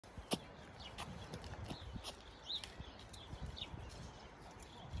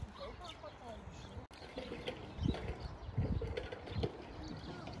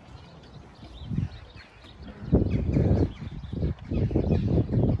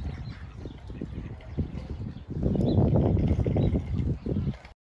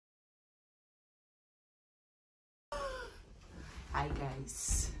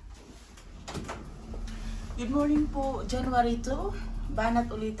guys. Good morning po, January 2. Banat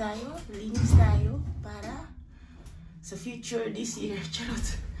ulit tayo, linis tayo para sa future this year.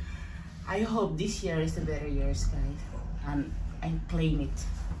 Charot. I hope this year is the better years, guys. And I claim it.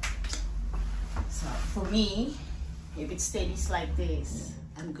 So for me, if it stays like this,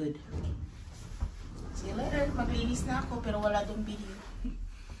 I'm good. See you later. Maglinis na ako pero wala tong video.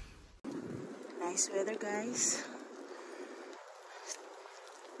 Nice weather, guys.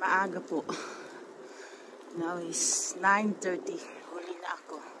 Maaga po. Now is 9:30. Huli na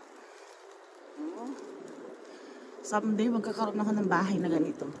ako. Someday magkakaroon ako ng bahay na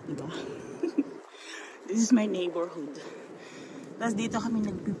ganito, diba? This is my neighborhood. Tapos dito kami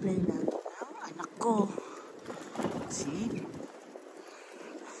nagpi-play lagi. Anak ko. See?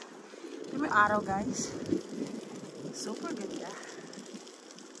 May araw, guys. Super ganda.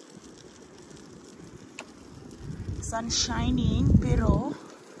 Sun shining, pero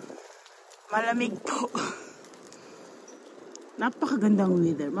malamig po. Napakagandang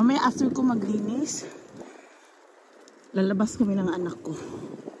weather. Mamaya after ko maglinis, lalabas kami ng anak ko.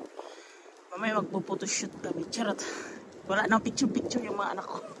 Mamaya magpo-photoshoot kami. Charot. Wala nang picture-picture yung mga anak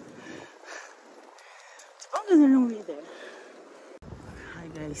ko. Ang ganda ng weather. Hi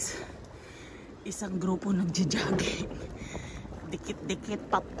guys. Isang grupo nagja-jogging. Dikit-dikit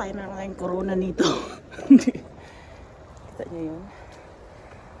patay na nga yung corona nito. Kita niyo yun?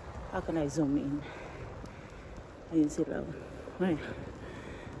 How can I zoom in? Ayun sila. Ay,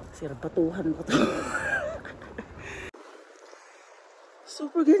 sira batuhan ko to.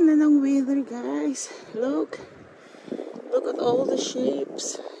 Super ganda ng weather, guys. Look. Look at all the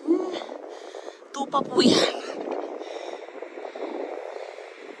shapes. Tupa po yan.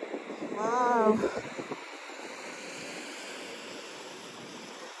 Wow.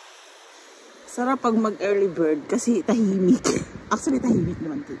 Sarap pag mag-early bird kasi tahimik. Actually, tahimik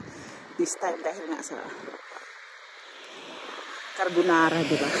naman din. This time dahil nga sa carbonara,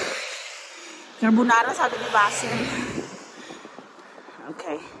 diba? Carbonara, sabi ni Basil.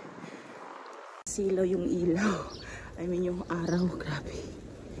 Okay. Silaw yung ilaw. I mean yung araw. Grabe.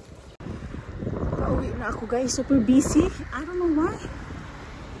 Pauwi na ako, guys. Super busy. I don't know why.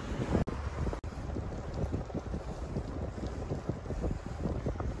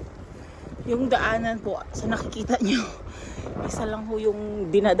 Yung daanan po, sa nakikita nyo, isa lang ho yung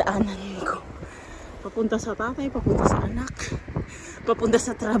dinadaanan ko. Papunta sa tatay, papunta sa anak, papunta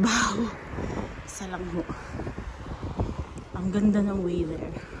sa trabaho. Isa lang ho. Ang ganda ng weather.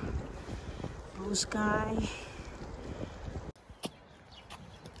 Blue sky.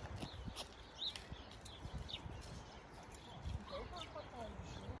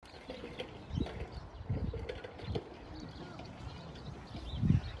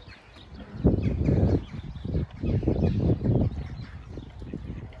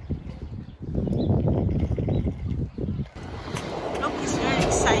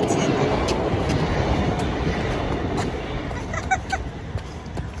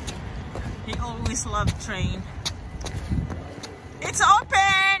 Love train. It's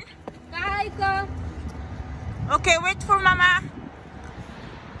open. Go. Okay, wait for Mama.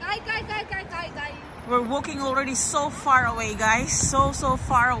 Go. We're walking already so far away, guys. So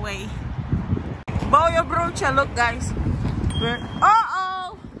far away. Boyo brocha, look, guys. We're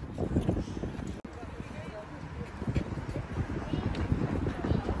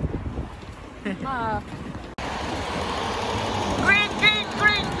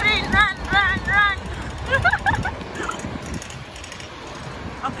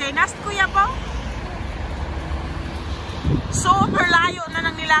Okay, nast kuya po. Super layo na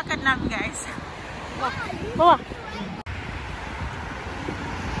ng nilakad namin, guys. Bawa.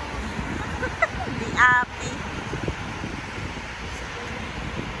 Di api.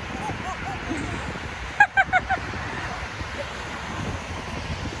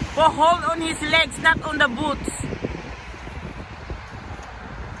 Oh, hold on his legs, not on the boots.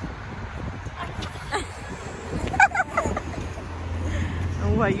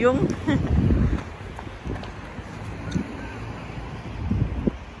 Yung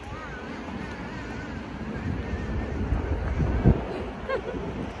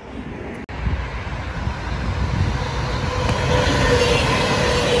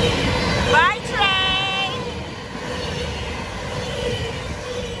bye train.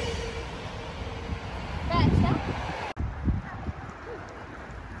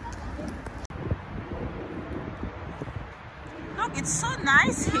 Look, it's so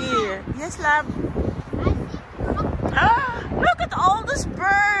nice here. Yes, love. Look at all those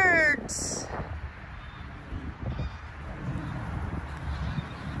birds.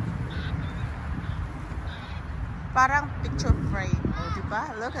 Parang picture frame. Oh,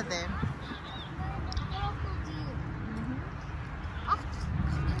 Look at them.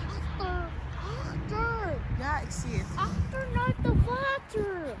 Yeah, I see it. After not the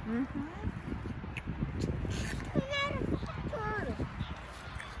water.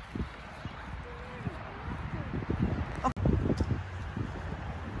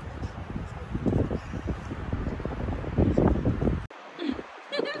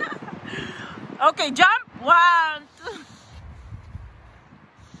 Okay, jump. 1, 2.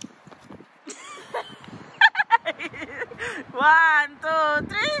 One, two,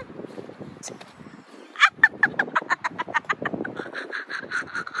 three.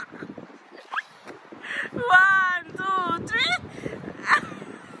 One, two, three.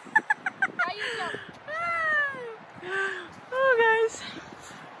 Oh guys,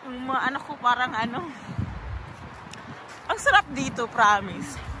 yung mga anak ko parang ano. Ang sarap dito,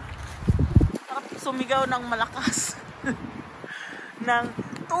 promise. Sarap sumigaw ng malakas. Ng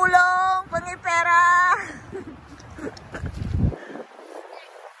tulong, pangipera.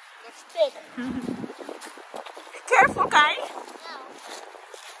 Careful, Kai.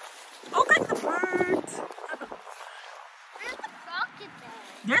 Look at the birds. Where's the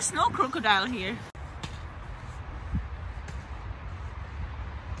crocodile? There's no crocodile here.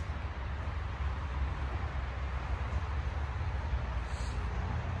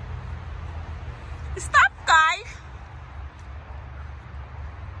 Stop, Kai.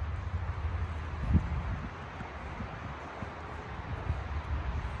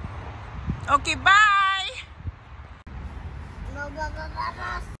 Okay, bye.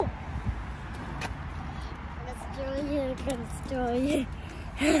 Let's destroy it. Let's destroy it.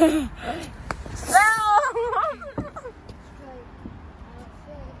 No.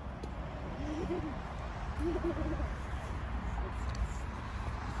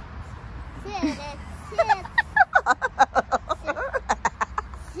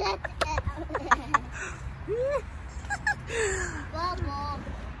 Bubble.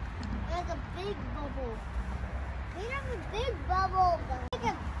 There's a big bubble. We have a big bubble.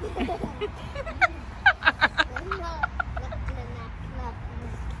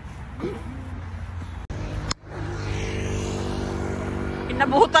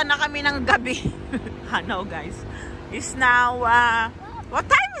 Inabutan na kami ng gabi. Ano guys? It's now, what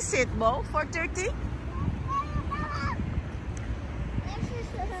time is it, Bo? 4:30?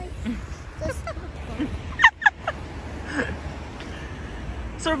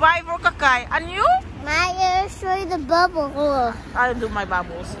 Survivor ka, Kai. And you? Maya, show you the bubble. I'll do my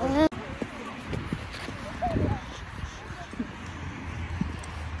bubbles.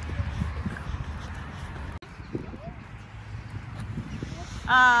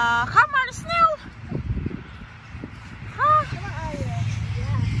 Come on, Snail.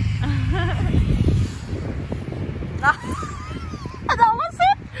 Huh? That was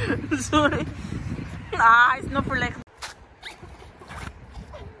it? Sorry. It's not for like.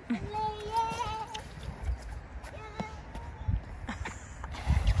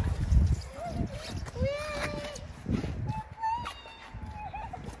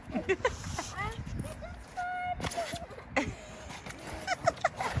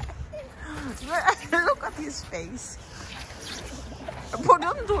 Look at his face. But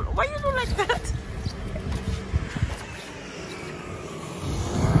don't do. Why you do like that?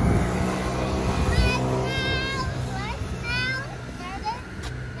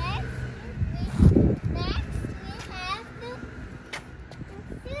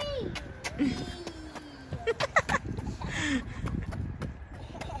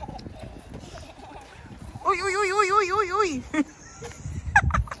 Uy, uy, uy, uy, uy, uy, uy.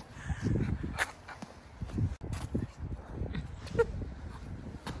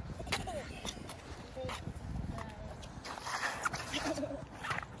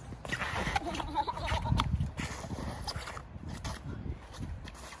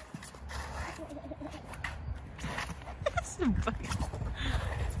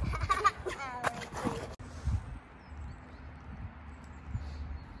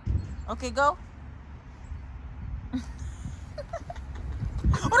 Okay, go.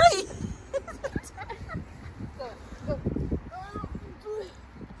 Hurry!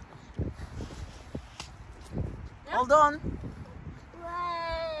 Hold on.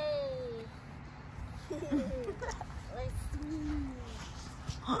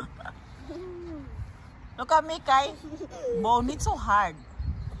 Look at me, Kai. Bone it so hard.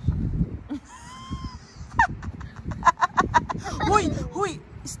 Huy, huy,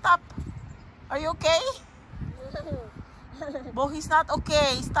 stop. Are you okay? Bo, he's not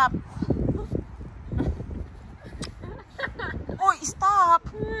okay. Stop. Uy, stop.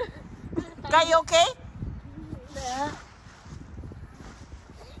 Kai, you okay?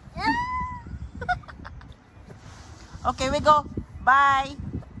 Okay, we go. Bye.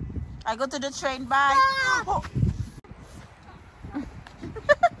 I go to the train. Bye. Oh.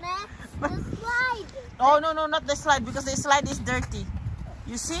 Max, the slide. Oh, no, no, not the slide because the slide is dirty.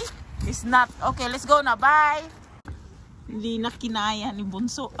 You see? It's not. Okay, let's go now. Bye. Hindi na kinaya ni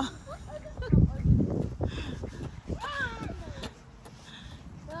Bunso. Oh.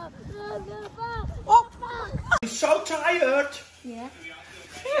 I'm so tired. Yeah.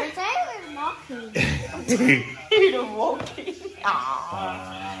 I'm tired of walking. You're walking.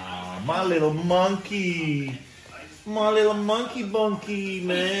 My little monkey. My little monkey bunky,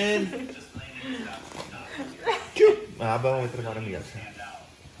 man. Habang may trabaho ng gas.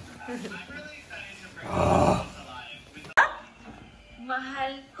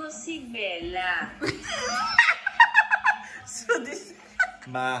 Mahal ko si Bella. So this...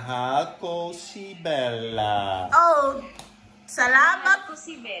 Mahal ko si Bella. Oh, salamat. Mahal ko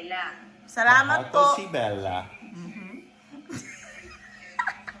si Bella. Salamat Mahal ko po. si Bella.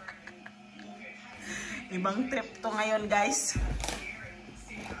 Ibang trip to ngayon, guys.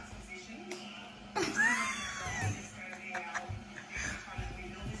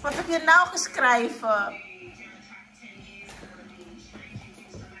 Wat heb je nou geschreven?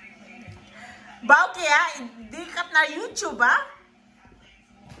 Bouke, ja? Die gaat naar YouTube, hè?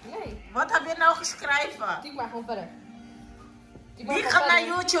 Nee, Wat heb je nou geschreven? typ maar gewoon verder. Typ maar Die gewoon gaat naar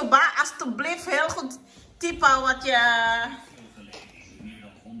verder. YouTube, hè? Alsjeblieft, heel goed typen wat je... meer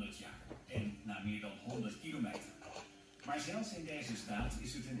dan 100 jaar en na meer dan 100 kilometer. Maar zelfs in deze staat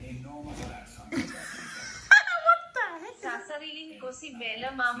is het een enorme vooruitgang. What the heck? Sasarilin ko si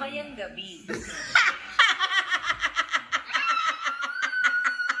Bella mamayang gabi.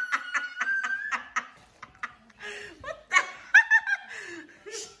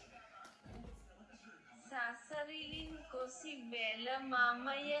 Sasarilin ko si Bella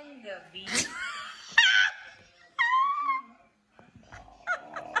mamayang gabi.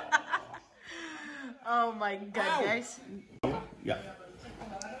 Oh my god, guys. Ja.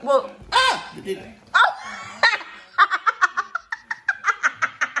 Wow. Dit. Oh!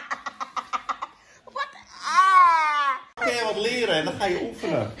 Wat? Kun je wat leren en dan ga je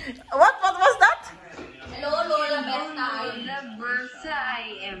oefenen. Wat was dat? Hello, Lola Berta. Lola Bersa,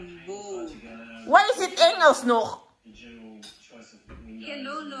 I am Bo. Wat is het Engels nog?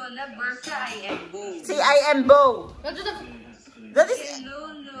 Hello Lola Bersa, I am Bo. See, I am Bo. Wat is dat? Dat is... Hello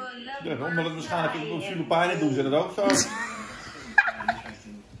Lola Ja, omdat het Bersa, waarschijnlijk I op am Filipijnen doen ze dat ook zo.